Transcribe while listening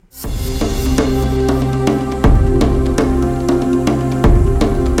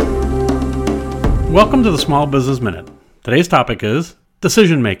Welcome to the Small Business Minute. Today's topic is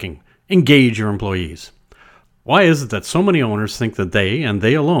decision making. Engage your employees. Why is it that so many owners think that they and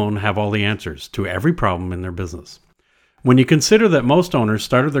they alone have all the answers to every problem in their business? When you consider that most owners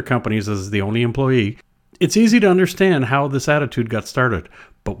started their companies as the only employee, it's easy to understand how this attitude got started,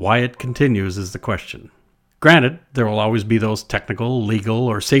 but why it continues is the question. Granted, there will always be those technical, legal,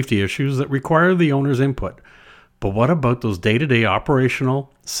 or safety issues that require the owner's input. But what about those day-to-day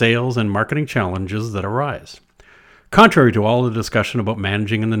operational, sales, and marketing challenges that arise? Contrary to all the discussion about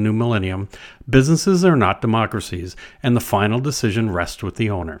managing in the new millennium, businesses are not democracies, and the final decision rests with the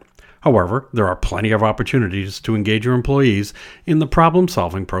owner. However, there are plenty of opportunities to engage your employees in the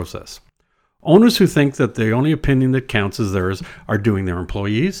problem-solving process. Owners who think that the only opinion that counts is theirs are doing their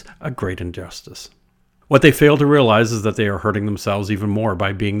employees a great injustice. What they fail to realize is that they are hurting themselves even more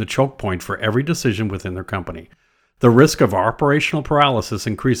by being the choke point for every decision within their company. The risk of operational paralysis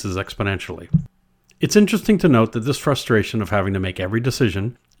increases exponentially. It's interesting to note that this frustration of having to make every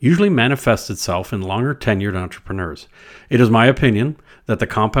decision usually manifests itself in longer tenured entrepreneurs. It is my opinion that the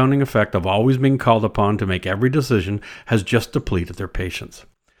compounding effect of always being called upon to make every decision has just depleted their patience.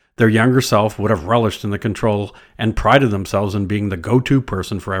 Their younger self would have relished in the control and prided themselves in being the go-to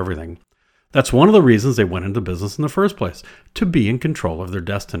person for everything. That's one of the reasons they went into business in the first place, to be in control of their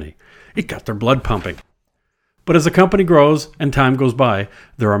destiny. It got their blood pumping. But as the company grows and time goes by,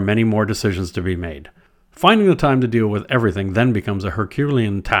 there are many more decisions to be made. Finding the time to deal with everything then becomes a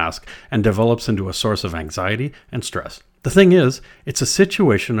Herculean task and develops into a source of anxiety and stress. The thing is, it's a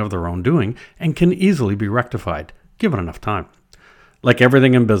situation of their own doing and can easily be rectified, given enough time. Like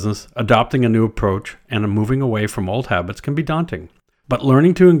everything in business, adopting a new approach and moving away from old habits can be daunting. But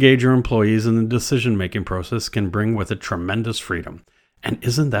learning to engage your employees in the decision-making process can bring with it tremendous freedom. And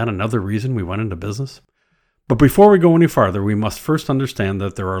isn't that another reason we went into business? But before we go any farther, we must first understand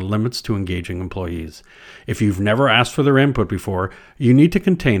that there are limits to engaging employees. If you've never asked for their input before, you need to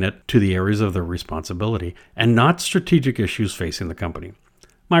contain it to the areas of their responsibility and not strategic issues facing the company.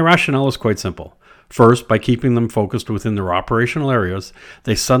 My rationale is quite simple. First, by keeping them focused within their operational areas,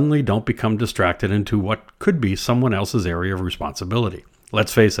 they suddenly don't become distracted into what could be someone else's area of responsibility.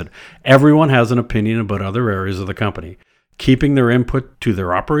 Let's face it, everyone has an opinion about other areas of the company. Keeping their input to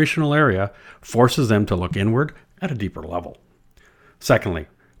their operational area forces them to look inward at a deeper level. Secondly,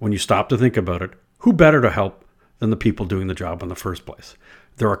 when you stop to think about it, who better to help than the people doing the job in the first place?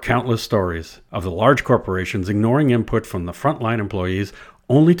 There are countless stories of the large corporations ignoring input from the frontline employees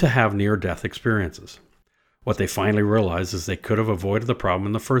only to have near-death experiences. What they finally realize is they could have avoided the problem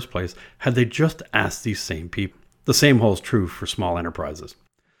in the first place had they just asked these same people. The same holds true for small enterprises.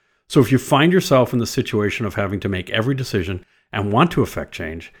 So if you find yourself in the situation of having to make every decision and want to affect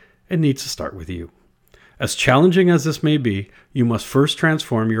change, it needs to start with you. As challenging as this may be, you must first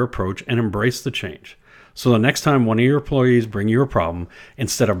transform your approach and embrace the change. So the next time one of your employees bring you a problem,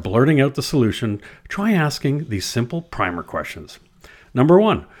 instead of blurting out the solution, try asking these simple primer questions. Number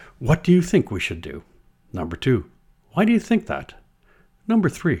 1, what do you think we should do? Number 2, why do you think that? Number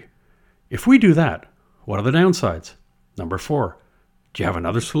 3, if we do that, what are the downsides? Number 4, do you have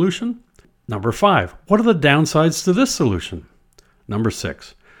another solution? Number 5, what are the downsides to this solution? Number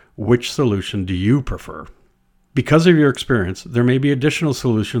 6, which solution do you prefer? Because of your experience, there may be additional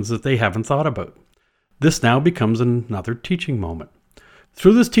solutions that they haven't thought about. This now becomes another teaching moment.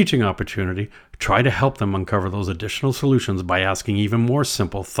 Through this teaching opportunity, try to help them uncover those additional solutions by asking even more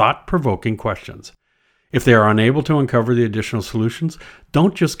simple, thought-provoking questions. If they are unable to uncover the additional solutions,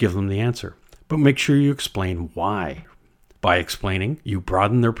 don't just give them the answer, but make sure you explain why. By explaining, you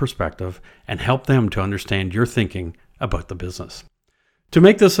broaden their perspective and help them to understand your thinking about the business. To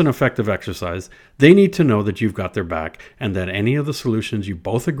make this an effective exercise, they need to know that you've got their back and that any of the solutions you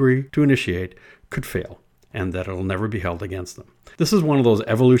both agree to initiate could fail, and that it'll never be held against them. This is one of those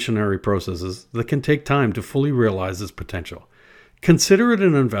evolutionary processes that can take time to fully realize its potential. Consider it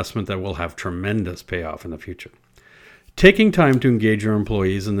an investment that will have tremendous payoff in the future. Taking time to engage your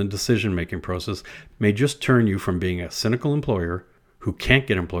employees in the decision-making process may just turn you from being a cynical employer who can't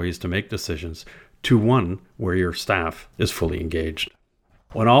get employees to make decisions to one where your staff is fully engaged.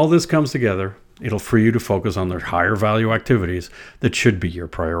 When all this comes together, it'll free you to focus on their higher value activities that should be your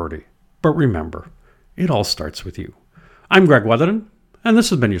priority. But remember, it all starts with you. I'm Greg Weatherden, and this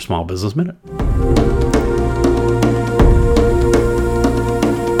has been your Small Business Minute.